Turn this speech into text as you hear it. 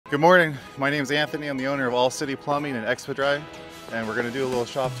Good morning. My name is Anthony. I'm the owner of All City Plumbing and ExpeDry, and we're going to do a little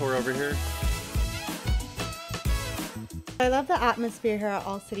shop tour over here. I love the atmosphere here at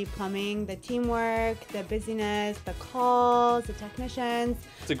All City Plumbing, the teamwork, the busyness, the calls, the technicians.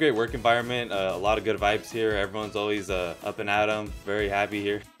 It's a great work environment, a lot of good vibes here. Everyone's always up and at 'em, very happy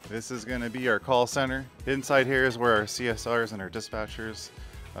here. This is going to be our call center. Inside here is where our CSRs and our dispatchers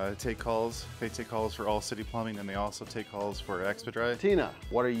take calls. They take calls for All City Plumbing, and they also take calls for ExpeDry. Tina,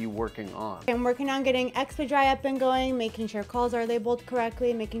 what are you working on? I'm working on getting ExpeDry up and going, making sure calls are labeled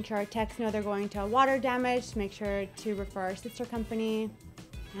correctly, making sure our techs know they're going to water damage, to make sure to refer our sister company,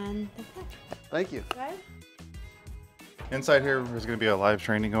 and that's it. Thank you. Guys? Inside here, there's going to be a live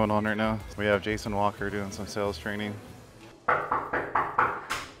training going on right now. We have Jason Walker doing some sales training. Hi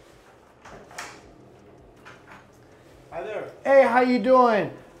there. Hey, how you doing?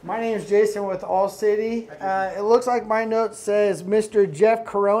 My name is Jason with All City. It looks like my note says Mr. Jeff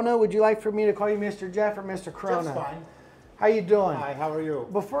Corona. Would you like for me to call you Mr. Jeff or Mr. Corona? That's fine. How you doing? Hi, how are you?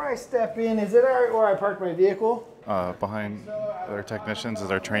 Before I step in, is it all right where I park my vehicle? Behind our technicians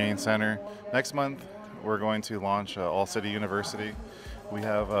is our training center. Next month, we're going to launch All City University. We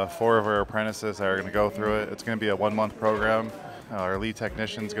have 4 of our apprentices that are going to go through it. It's going to be a 1-month program. Our lead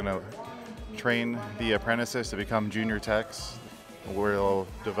technician is going to train the apprentices to become junior techs. We'll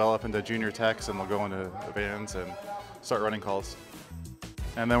develop into junior techs and we'll go into vans and start running calls.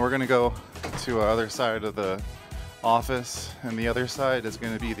 And then we're going to go to the other side of the office, and the other side is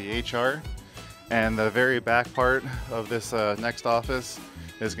going to be the HR. And the very back part of this next office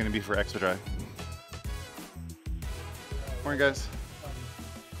is going to be for ExpeDry. Morning, guys.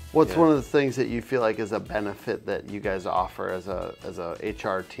 What's one of the things that you feel like is a benefit that you guys offer as a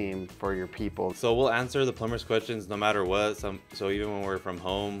HR team for your people? So we'll answer the plumber's questions no matter what. So even when we're from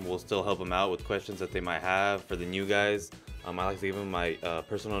home, we'll still help them out with questions that they might have. For the new guys, I like to give them my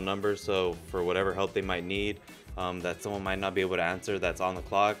personal number, so for whatever help they might need that someone might not be able to answer that's on the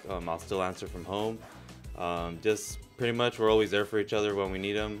clock, I'll still answer from home. Just pretty much we're always there for each other when we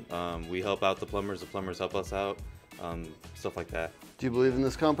need them. We help out the plumbers help us out, stuff like that. Do you believe in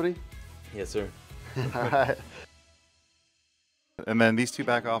this company? Yes, sir. All right. And then these 2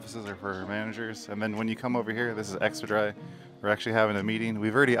 back offices are for our managers. And then when you come over here, this is ExpeDry. We're actually having a meeting.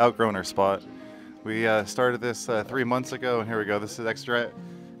 We've already outgrown our spot. We started this 3 months ago, and here we go. This is ExpeDry.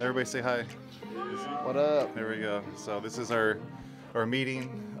 Everybody say hi. What up? There we go. So this is our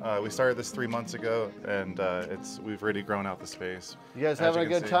meeting. We started this 3 months ago, and we've already grown out the space. You guys having a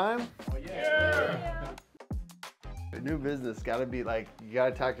good time? Oh, yeah. New business got to be like, you got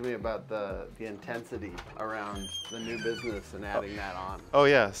to talk to me about the intensity around the new business and adding that on. Oh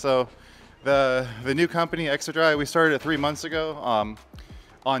yeah, so the new company ExpeDry, we started it 3 months ago.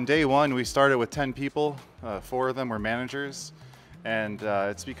 On day 1 we started with 10 people, 4 of them were managers, and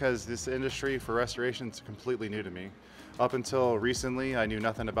it's because this industry for restoration is completely new to me. Up until recently I knew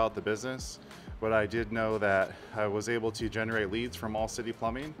nothing about the business, but I did know that I was able to generate leads from All City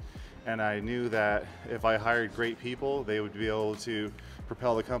Plumbing. And I knew that if I hired great people, they would be able to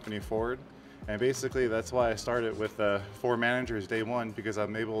propel the company forward. And basically that's why I started with 4 managers day 1, because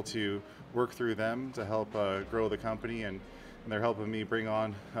I'm able to work through them to help grow the company, and they're helping me bring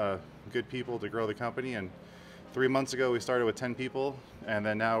on good people to grow the company. And 3 months ago we started with 10 people, and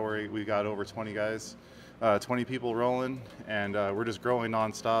then now we got over 20 guys, 20 people rolling, and we're just growing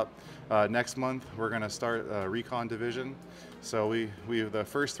nonstop. Next month we're going to start a recon division. So the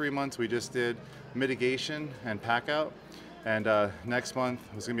first 3 months we just did mitigation and pack out, and next month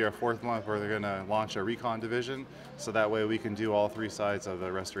is going to be our 4th month where they're going to launch a recon division, so that way we can do all 3 sides of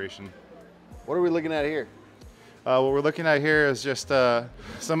the restoration. What are we looking at here? What we're looking at here is just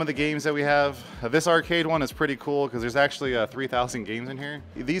some of the games that we have. This arcade one is pretty cool because there's actually 3,000 games in here.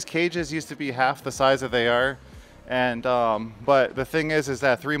 These cages used to be half the size that they are, and but the thing is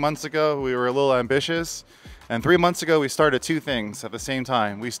that 3 months ago we were a little ambitious. And 3 months ago, we started 2 things at the same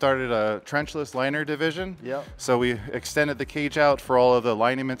time. We started a trenchless liner division. Yep. So we extended the cage out for all of the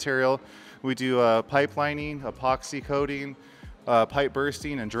lining material. We do pipe lining, epoxy coating, pipe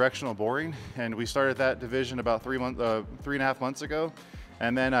bursting, and directional boring. And we started that division about 3.5 months ago.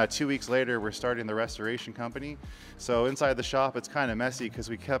 And then 2 weeks later, we're starting the restoration company. So inside the shop, it's kind of messy because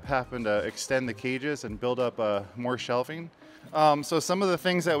we kept having to extend the cages and build up more shelving. So some of the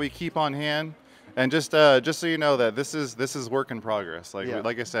things that we keep on hand. And just so you know that this is work in progress.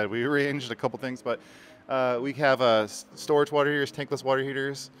 Like I said, we arranged a couple things, but we have storage water heaters, tankless water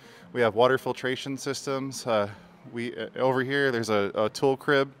heaters. We have water filtration systems. Over here there's a tool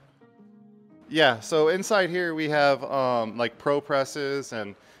crib. Yeah, so inside here we have like pro presses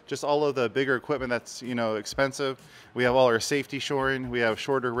and just all of the bigger equipment that's, you know, expensive. We have all our safety shoring. We have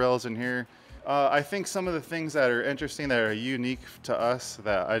shorter rails in here. I think some of the things that are interesting, that are unique to us,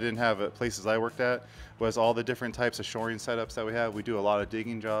 that I didn't have at places I worked at, was all the different types of shoring setups that we have. We do a lot of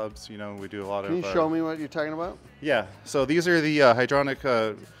digging jobs, you know, we do a lot of... Can you show me what you're talking about? Yeah, so these are the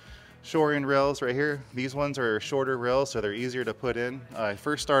hydronic shoring rails right here. These ones are shorter rails, so they're easier to put in. I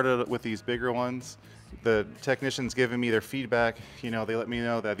first started with these bigger ones. The technicians giving me their feedback, you know, they let me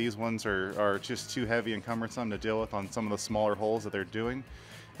know that these ones are just too heavy and cumbersome to deal with on some of the smaller holes that they're doing.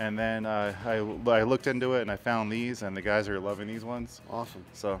 And then I looked into it and I found these, and the guys are loving these ones. Awesome.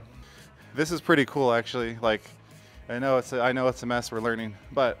 So this is pretty cool, actually. Like, I know it's a mess, we're learning,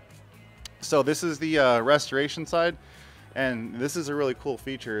 but so this is the restoration side, and this is a really cool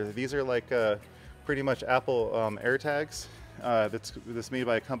feature. These are like pretty much Apple air tags that's made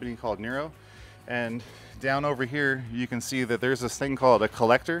by a company called Nero. And down over here you can see that there's this thing called a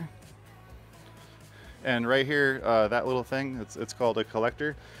collector. And right here, that little thing, it's called a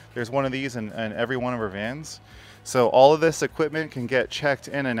collector. There's one of these in every one of our vans. So all of this equipment can get checked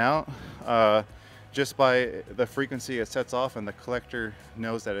in and out just by the frequency it sets off, and the collector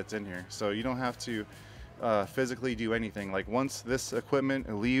knows that it's in here. So you don't have to physically do anything. Like, once this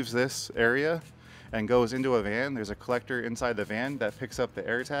equipment leaves this area and goes into a van, there's a collector inside the van that picks up the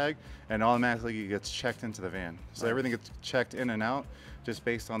air tag and automatically gets checked into the van. So everything gets checked in and out just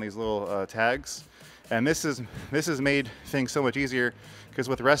based on these little tags. And this has made things so much easier, because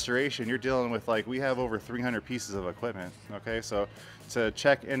with restoration, you're dealing with, like, we have over 300 pieces of equipment, okay? So to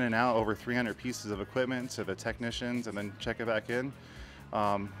check in and out over 300 pieces of equipment to the technicians and then check it back in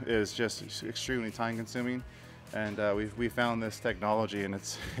is just extremely time consuming. And we found this technology, and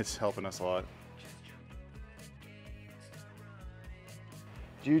it's helping us a lot.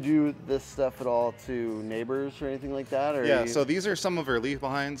 Do you do this stuff at all to neighbors or anything like that? Or Yeah, so these are some of our leave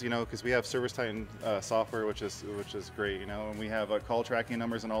behinds, you know, because we have Service Titan software, which is great, you know, and we have call tracking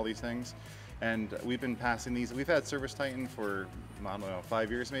numbers and all these things. And we've been passing these. We've had Service Titan for, I don't know, 5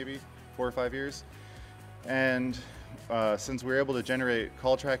 years maybe, 4 or 5 years. And since we're able to generate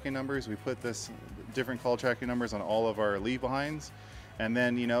call tracking numbers, we put this different call tracking numbers on all of our leave behinds. And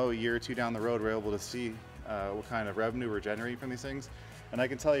then, you know, a year or two down the road, we're able to see what kind of revenue we're generating from these things. And I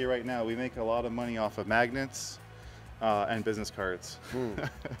can tell you right now, we make a lot of money off of magnets and business cards.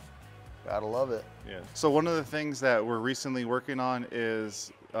 Gotta love it. Yeah. So one of the things that we're recently working on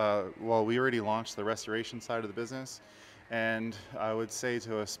is, well, we already launched the restoration side of the business. And I would say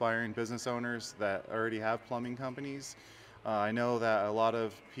to aspiring business owners that already have plumbing companies, I know that a lot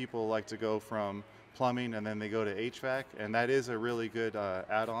of people like to go from plumbing and then they go to HVAC, and that is a really good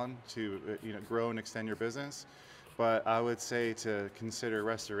add-on to you know, grow and extend your business. But I would say to consider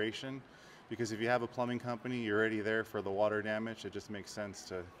restoration, because if you have a plumbing company, you're already there for the water damage. It just makes sense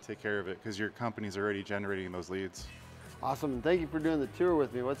to take care of it because your company's already generating those leads. Awesome, and thank you for doing the tour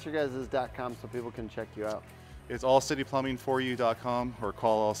with me. What's your guys' .com so people can check you out? It's allcityplumbingforyou.com or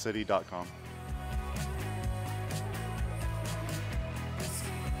callallcity.com.